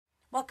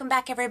Welcome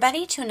back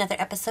everybody to another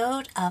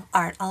episode of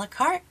Art a la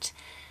Carte.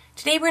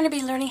 Today we're going to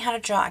be learning how to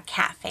draw a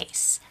cat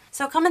face.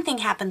 So a common thing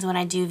happens when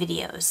I do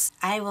videos.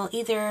 I will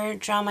either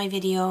draw my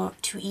video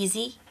too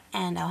easy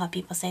and I'll have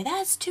people say,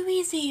 that's too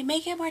easy,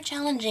 make it more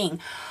challenging.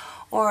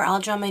 Or I'll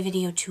draw my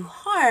video too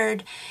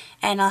hard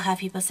and I'll have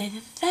people say,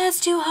 that's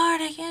too hard,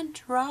 I can't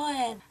draw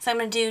it. So I'm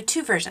going to do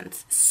two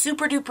versions.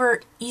 Super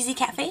duper easy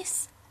cat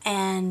face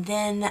and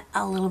then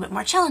a little bit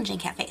more challenging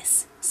cat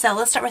face. So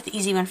let's start with the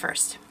easy one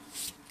first.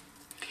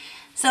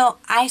 So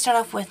I start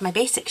off with my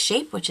basic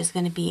shape, which is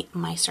going to be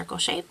my circle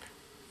shape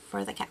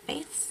for the cat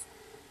face.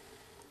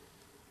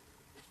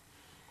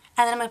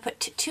 And then I'm going to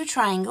put two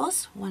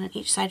triangles, one on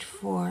each side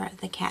for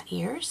the cat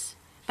ears,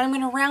 but I'm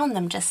going to round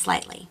them just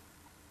slightly.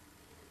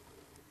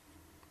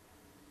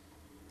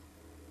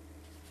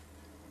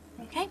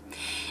 Okay,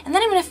 and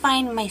then I'm going to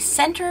find my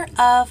center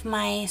of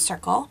my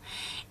circle,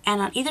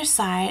 and on either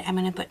side I'm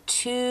going to put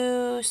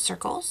two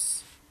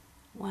circles,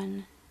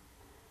 1,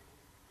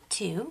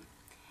 2.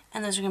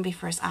 And those are going to be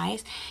for his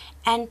eyes.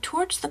 And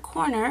towards the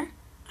corner,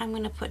 I'm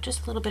going to put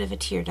just a little bit of a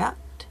tear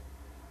duct.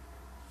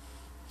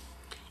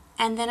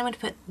 And then I'm going to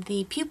put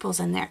the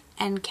pupils in there.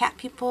 And cat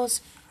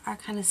pupils are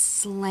kind of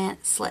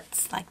slant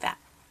slits like that.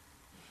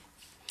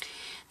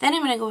 Then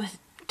I'm going to go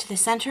to the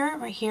center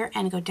right here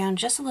and go down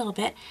just a little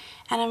bit.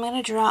 And I'm going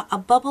to draw a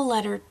bubble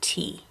letter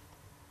T.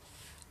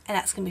 And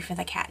that's going to be for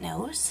the cat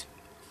nose.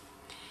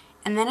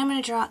 And then I'm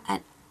going to draw a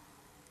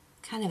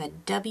kind of a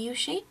W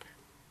shape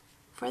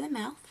for the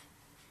mouth.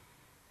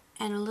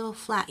 And a little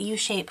flat U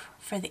shape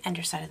for the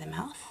underside of the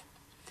mouth.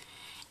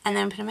 And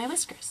then I'm putting my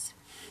whiskers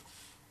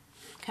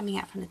coming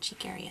out from the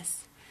cheek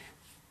areas.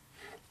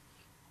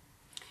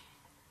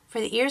 For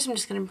the ears, I'm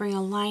just going to bring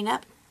a line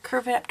up,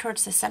 curve it up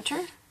towards the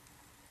center,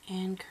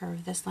 and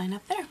curve this line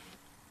up there.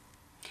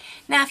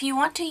 Now if you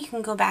want to, you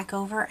can go back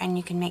over and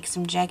you can make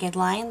some jagged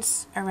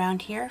lines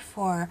around here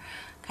for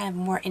kind of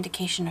more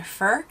indication of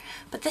fur.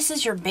 But this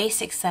is your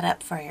basic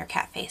setup for your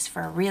cat face,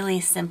 for a really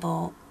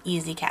simple,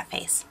 easy cat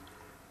face.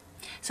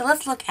 So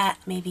let's look at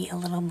maybe a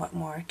little bit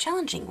more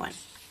challenging one.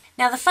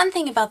 Now the fun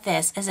thing about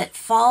this is it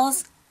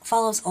follows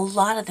a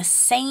lot of the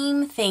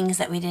same things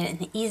that we did in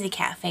the easy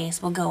cat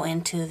face will go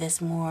into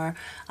this more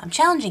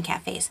challenging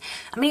cat face.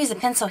 I'm going to use a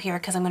pencil here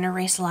because I'm going to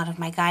erase a lot of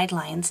my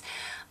guidelines,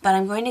 but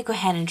I'm going to go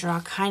ahead and draw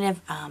kind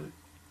of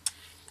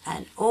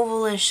an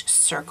ovalish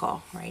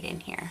circle right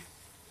in here.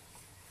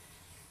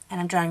 And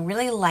I'm drawing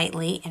really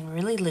lightly and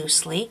really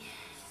loosely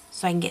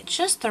so I can get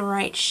just the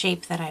right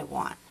shape that I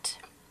want.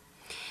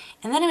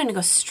 And then I'm going to go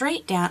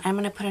straight down. I'm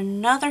going to put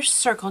another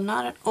circle,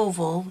 not an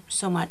oval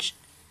so much,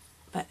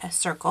 but a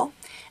circle.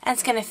 And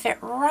it's going to fit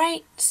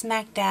right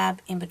smack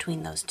dab in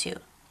between those two.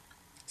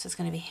 So it's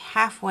going to be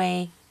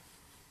halfway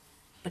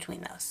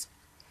between those.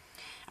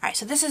 Alright,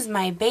 so this is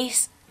my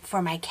base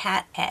for my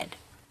cat head.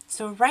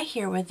 So right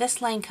here where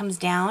this line comes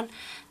down,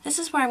 this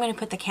is where I'm going to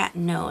put the cat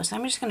nose.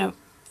 I'm just going to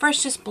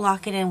first just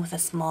block it in with a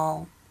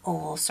small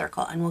oval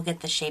circle and we'll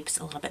get the shapes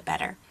a little bit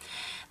better.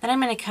 Then I'm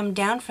going to come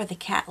down for the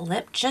cat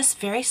lip just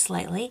very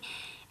slightly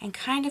and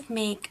kind of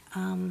make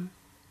kind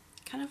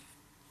of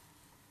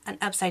an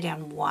upside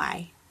down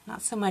Y.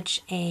 Not so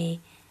much a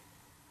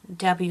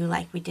W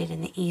like we did in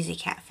the easy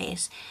cat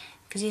face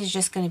because these are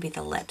just going to be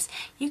the lips.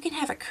 You can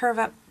have it curve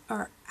up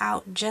or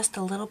out just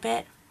a little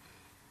bit.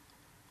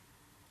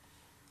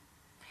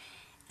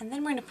 And then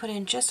we're going to put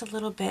in just a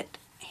little bit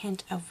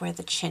hint of where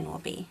the chin will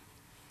be.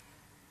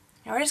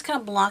 Now we're just kind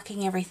of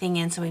blocking everything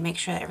in so we make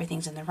sure that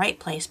everything's in the right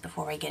place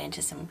before we get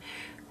into some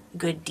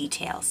good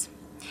details.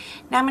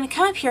 Now I'm going to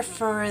come up here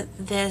for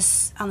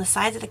this on the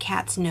sides of the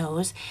cat's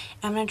nose.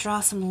 I'm going to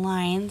draw some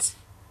lines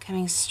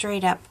coming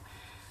straight up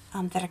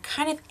that are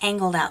kind of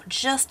angled out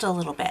just a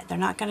little bit. They're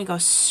not going to go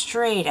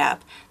straight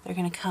up. They're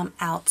going to come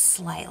out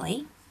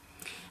slightly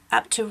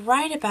up to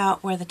right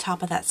about where the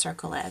top of that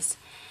circle is.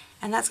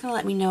 And that's going to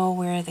let me know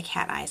where the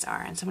cat eyes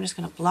are. And so I'm just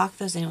going to block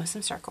those in with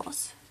some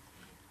circles.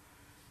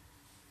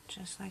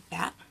 Just like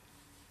that.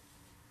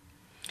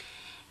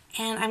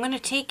 And I'm going to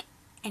take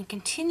and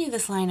continue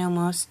this line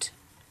almost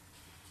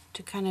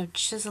to kind of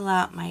chisel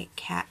out my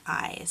cat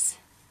eyes.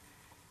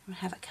 I'm going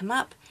to have it come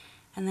up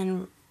and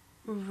then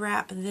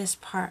wrap this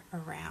part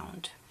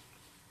around.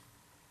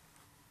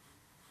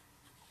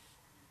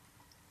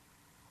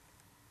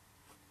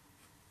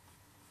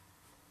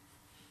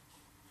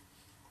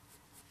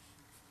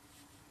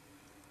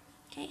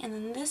 Okay, and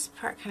then this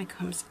part kind of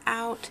comes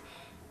out.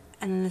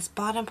 And then this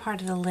bottom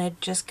part of the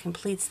lid just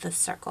completes the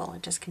circle.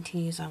 It just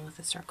continues on with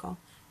the circle.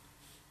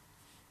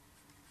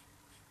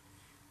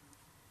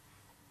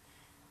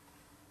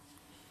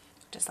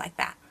 Just like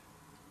that.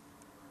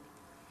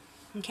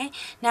 Okay,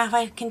 now if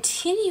I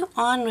continue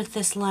on with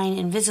this line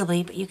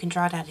invisibly, but you can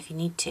draw it out if you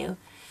need to,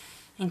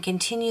 and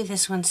continue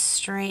this one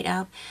straight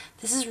up,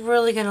 this is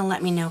really going to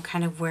let me know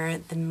kind of where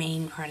the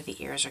main part of the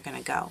ears are going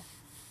to go.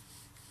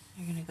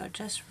 They're going to go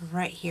just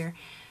right here,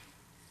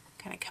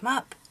 kind of come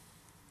up,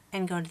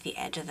 and go to the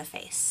edge of the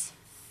face,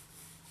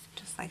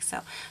 just like so.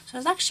 So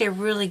there's actually a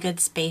really good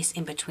space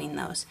in between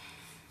those.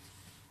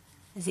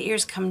 As the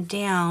ears come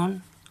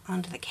down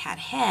onto the cat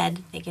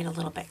head, they get a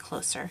little bit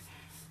closer.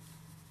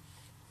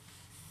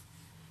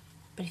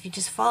 But if you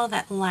just follow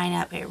that line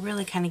up, it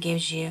really kind of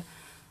gives you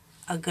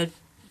a good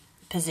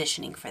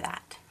positioning for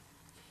that.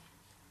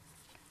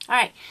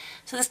 Alright,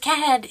 so this cat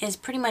head is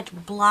pretty much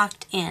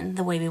blocked in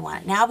the way we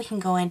want it. Now we can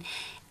go in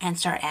and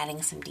start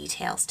adding some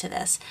details to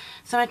this.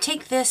 So I'm going to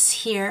take this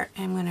here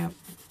and I'm going to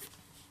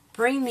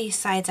bring these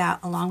sides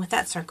out along with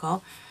that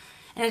circle.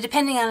 And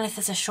depending on if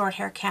it's a short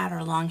hair cat or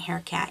a long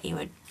hair cat, you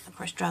would of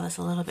course draw this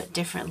a little bit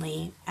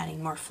differently,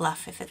 adding more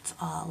fluff if it's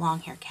a long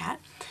hair cat.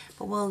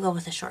 But we'll go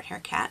with a short hair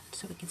cat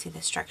so we can see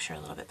the structure a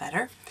little bit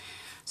better.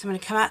 So I'm going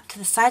to come out to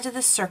the sides of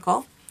this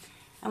circle,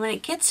 and when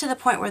it gets to the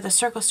point where the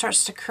circle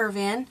starts to curve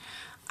in,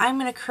 I'm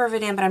going to curve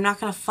it in, but I'm not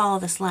going to follow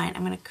this line.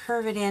 I'm going to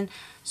curve it in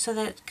so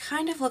that it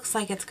kind of looks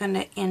like it's going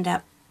to end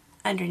up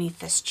underneath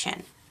this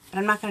chin. But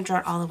I'm not going to draw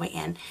it all the way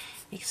in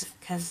because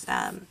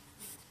the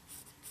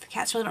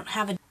cats really don't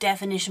have a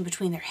definition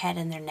between their head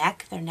and their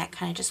neck. Their neck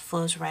kind of just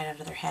flows right out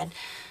of their head.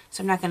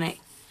 So I'm not going to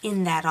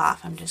end that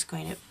off. I'm just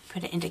going to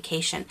put an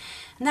indication.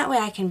 And that way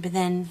I can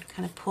then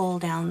kind of pull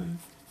down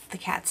the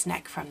cat's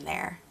neck from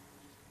there.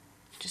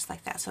 Just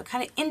like that. So it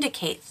kind of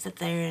indicates that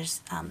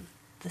there's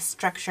the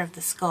structure of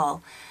the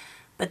skull,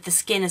 but the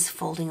skin is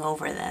folding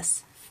over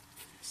this.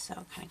 So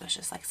it kind of goes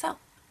just like so.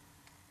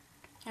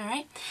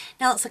 Alright,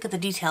 now let's look at the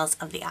details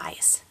of the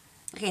eyes.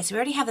 Okay, so we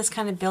already have this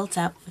kind of built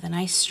up with a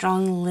nice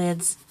strong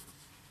lids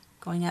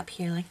going up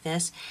here like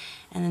this,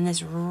 and then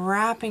this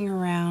wrapping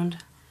around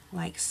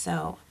like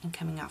so and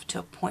coming off to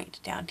a point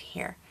down to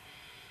here.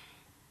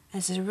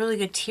 This is a really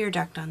good tear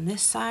duct on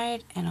this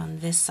side and on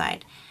this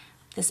side.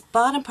 This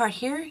bottom part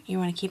here, you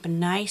want to keep a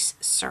nice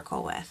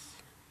circle with,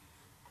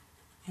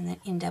 and then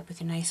end up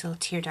with a nice little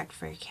tear duct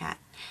for your cat.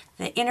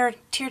 The inner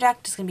tear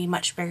duct is going to be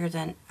much bigger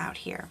than out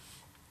here.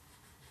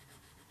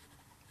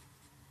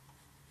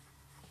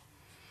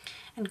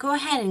 And go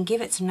ahead and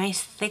give it some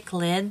nice thick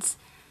lids.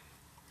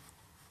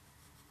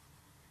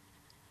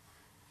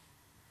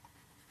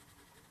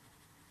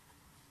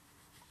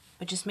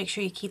 But just make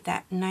sure you keep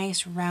that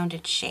nice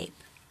rounded shape.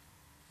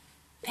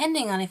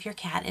 Depending on if your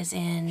cat is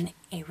in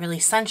a really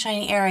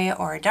sunshiny area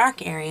or a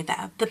dark area,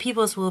 the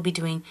pupils will be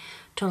doing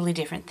totally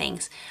different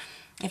things.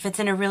 If it's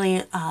in a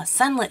really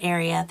sunlit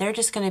area, they're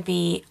just going to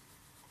be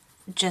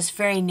just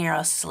very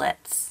narrow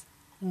slits.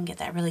 You can get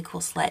that really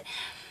cool slit.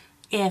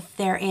 If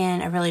they're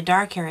in a really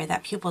dark area,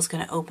 that pupil is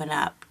going to open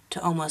up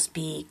to almost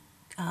be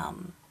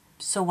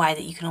so wide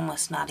that you can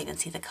almost not even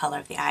see the color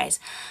of the eyes.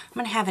 I'm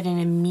going to have it in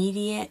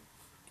a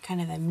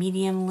kind of a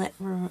medium lit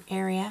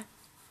area.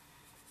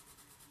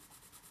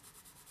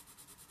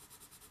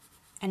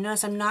 And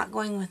notice I'm not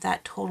going with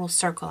that total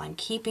circle. I'm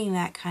keeping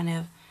that kind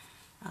of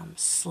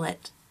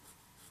slit,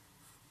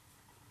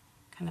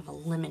 kind of a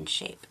lemon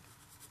shape.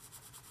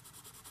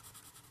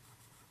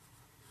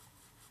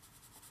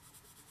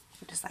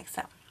 Just like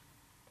so.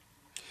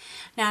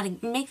 Now to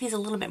make these a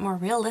little bit more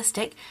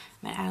realistic,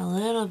 I'm going to add a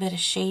little bit of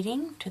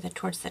shading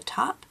towards the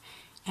top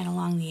and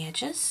along the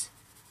edges.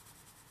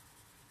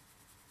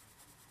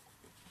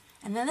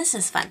 And then this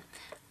is fun.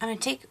 I'm going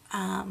to take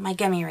my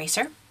gummy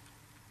eraser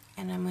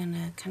and I'm going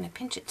to kind of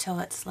pinch it till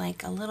it's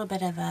like a little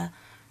bit of a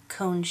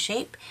cone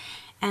shape,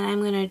 and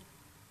I'm going to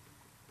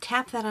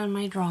tap that on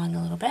my drawing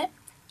a little bit,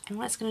 and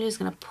what it's going to do is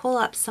going to pull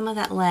up some of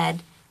that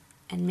lead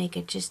and make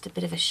it just a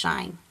bit of a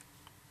shine.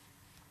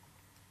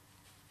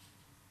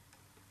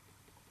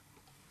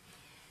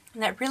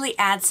 And that really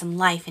adds some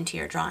life into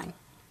your drawing.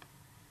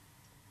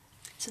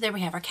 So there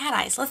we have our cat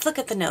eyes. Let's look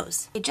at the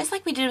nose. Just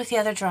like we did with the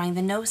other drawing,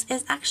 the nose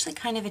is actually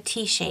kind of a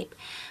T shape,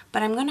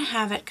 but I'm going to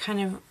have it kind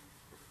of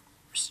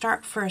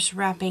start first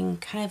wrapping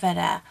kind of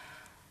at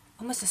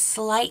almost a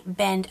slight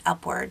bend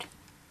upward,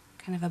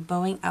 kind of a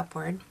bowing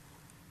upward,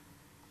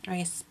 or I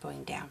guess it's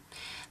bowing down.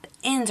 The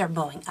ends are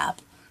bowing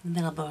up, the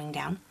middle bowing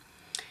down.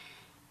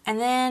 And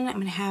then I'm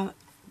going to have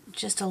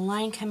just a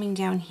line coming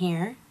down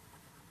here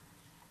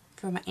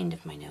for my end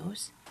of my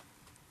nose,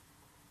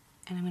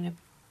 and I'm going to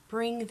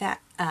bring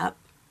that up,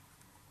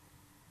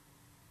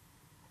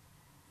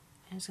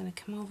 and it's going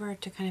to come over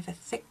to kind of a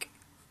thick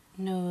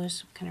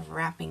nose, kind of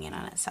wrapping in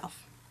on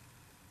itself.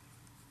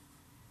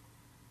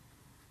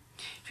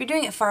 If you're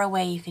doing it far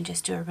away, you can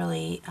just do a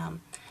really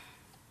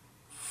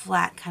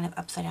flat kind of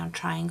upside down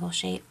triangle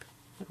shape.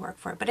 Would work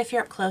for it. But if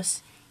you're up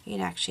close, you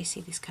can actually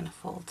see these kind of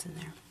folds in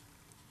there.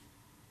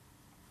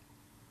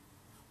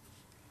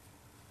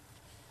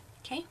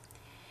 Okay,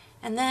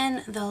 and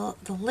then the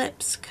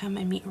lips come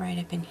and meet right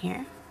up in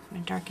here. I'm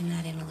going to darken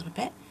that in a little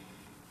bit,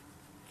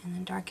 and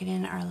then darken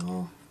in our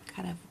little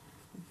kind of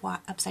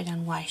upside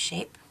down Y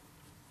shape,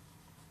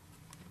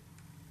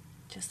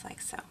 just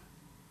like so.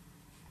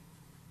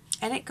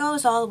 And it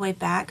goes all the way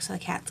back so the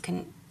cats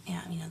can, you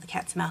know, the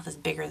cat's mouth is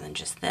bigger than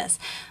just this,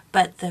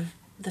 but the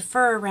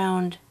fur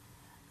around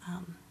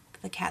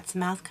the cat's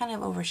mouth kind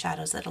of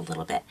overshadows it a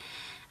little bit.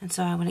 And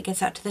so when it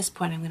gets out to this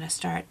point, I'm going to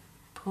start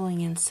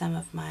pulling in some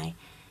of my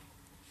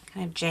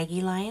kind of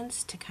jaggy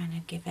lines to kind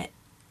of give it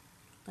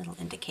a little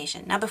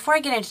indication. Now before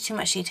I get into too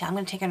much detail, I'm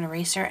going to take an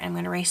eraser and I'm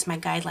going to erase my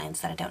guidelines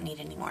that I don't need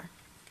anymore.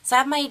 So I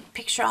have my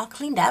picture all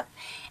cleaned up,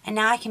 and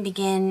now I can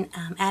begin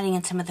adding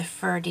in some of the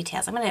fur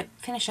details. I'm going to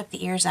finish up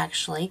the ears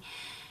actually,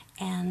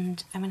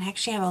 and I'm going to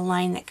actually have a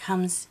line that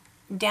comes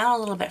down a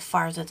little bit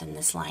farther than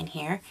this line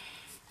here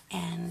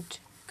and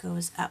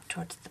goes up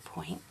towards the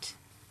point.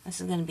 This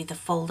is going to be the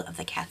fold of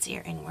the cat's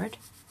ear inward.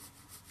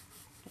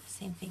 Do the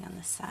same thing on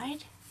this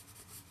side.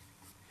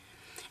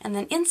 And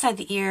then inside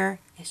the ear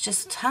is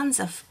just tons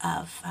of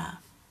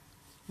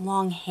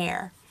long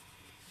hair.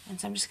 And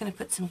so I'm just going to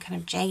put some kind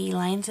of jaggy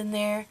lines in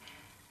there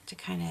to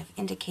kind of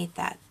indicate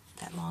that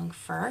long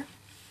fur.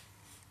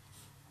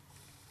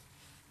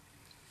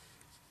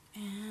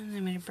 And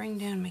I'm going to bring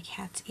down my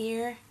cat's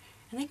ear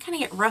and then kind of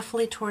get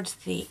roughly towards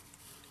the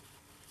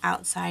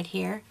outside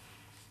here.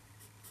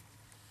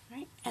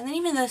 Right? And then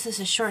even though this is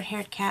a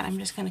short-haired cat, I'm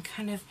just going to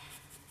kind of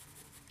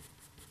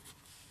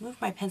move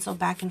my pencil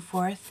back and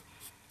forth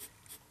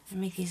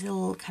and make these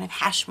little kind of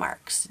hash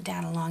marks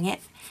down along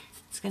it.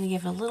 It's going to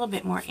give a little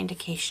bit more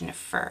indication of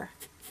fur.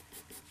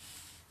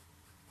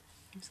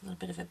 There's a little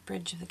bit of a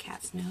bridge of the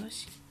cat's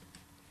nose.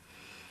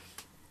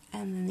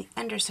 And then the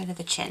underside of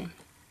the chin.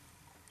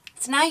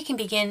 So now you can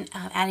begin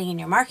adding in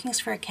your markings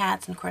for your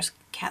cats, and of course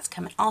cats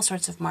come in all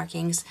sorts of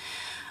markings.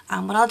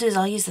 What I'll do is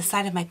I'll use the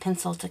side of my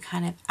pencil to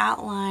kind of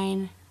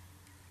outline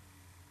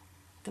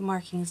the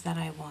markings that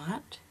I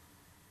want.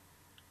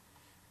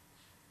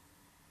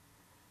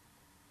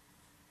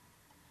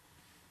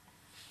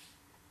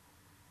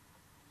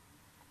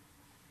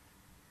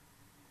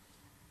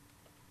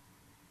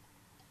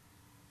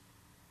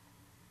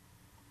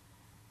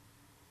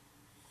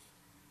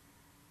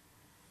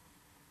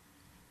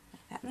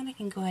 And then I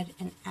can go ahead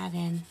and add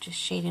in, just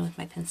shade in with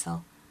my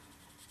pencil,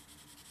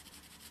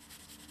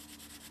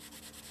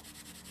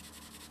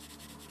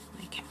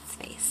 my cat's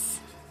face.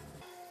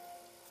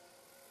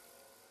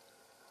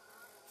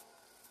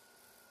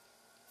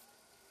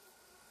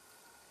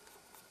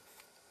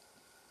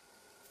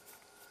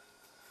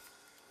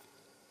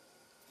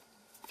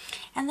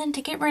 And then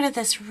to get rid of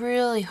this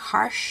really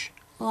harsh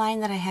line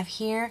that I have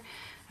here,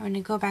 I'm going to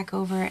go back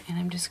over it and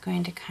I'm just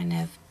going to kind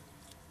of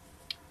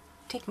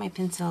take my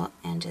pencil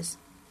and just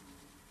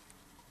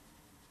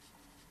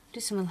do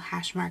some little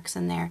hash marks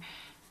in there.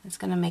 It's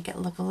going to make it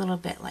look a little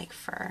bit like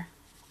fur.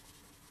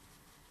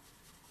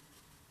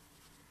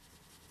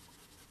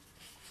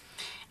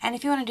 And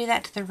if you want to do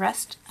that to the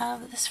rest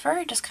of this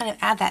fur, just kind of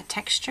add that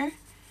texture.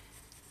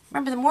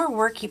 Remember, the more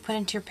work you put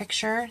into your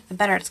picture, the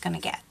better it's going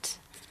to get.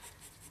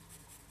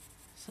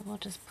 So we'll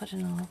just put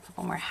in a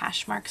couple more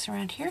hash marks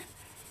around here.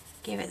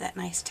 Give it that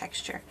nice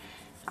texture.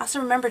 Also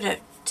remember to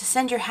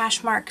send your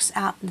hash marks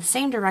out in the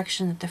same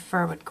direction that the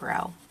fur would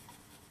grow.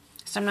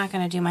 So I'm not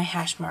going to do my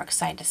hash marks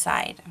side to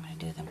side. I'm going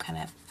to do them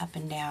kind of up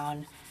and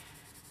down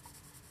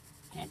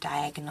in a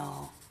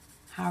diagonal,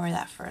 however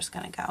that fur is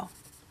going to go.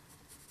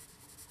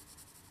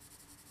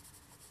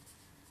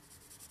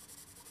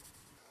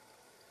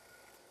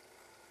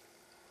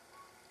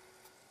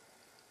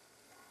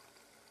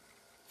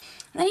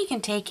 And then you can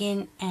take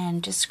in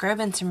and just scrub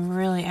in some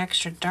really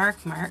extra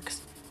dark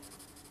marks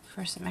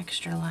for some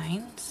extra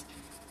lines,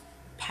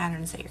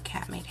 patterns that your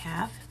cat might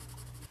have.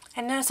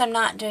 And notice I'm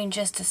not doing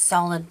just a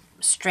solid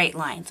straight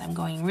lines. I'm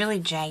going really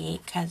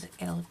jaggy because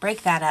it'll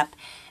break that up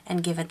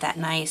and give it that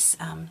nice.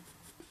 And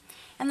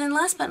then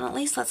last but not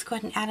least, let's go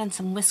ahead and add in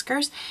some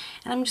whiskers.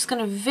 And I'm just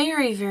going to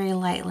very, very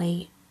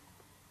lightly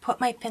put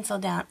my pencil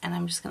down and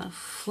I'm just going to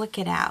flick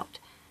it out.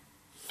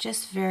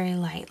 Just very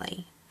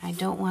lightly. I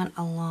don't want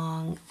a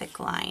long, thick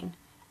line.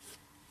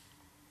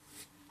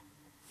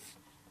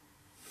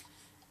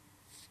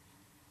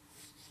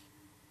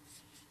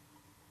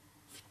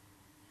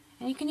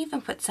 And you can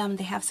even put some,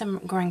 they have some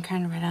growing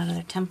kind of right out of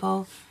their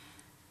temple.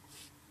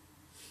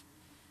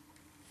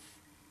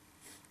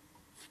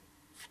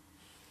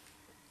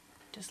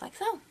 Just like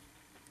so.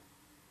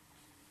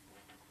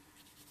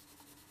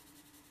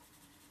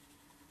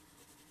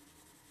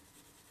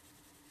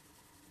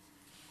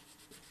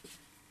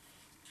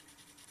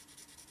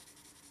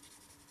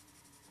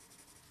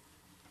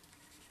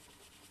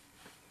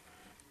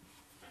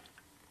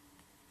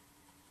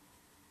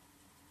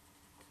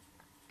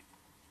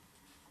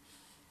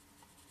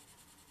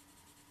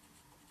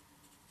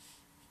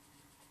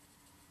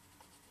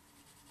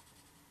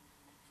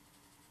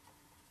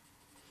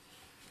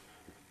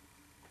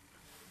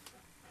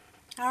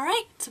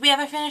 Alright, so we have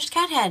a finished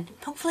cat head.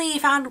 Hopefully you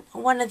found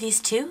one of these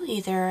two,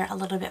 either a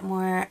little bit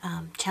more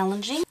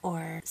challenging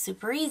or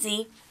super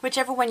easy.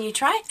 Whichever one you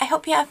try, I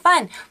hope you have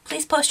fun.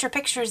 Please post your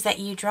pictures that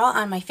you draw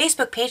on my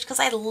Facebook page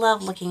because I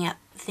love looking at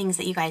things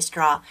that you guys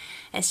draw.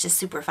 It's just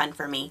super fun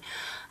for me.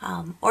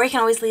 Or you can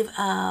always leave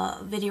a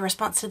video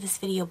response to this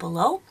video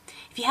below.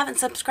 If you haven't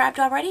subscribed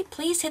already,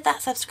 please hit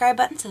that subscribe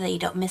button so that you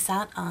don't miss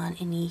out on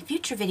any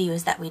future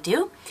videos that we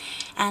do.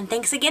 And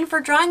thanks again for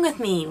drawing with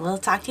me. We'll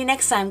talk to you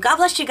next time. God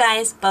bless you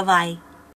guys. Bye-bye.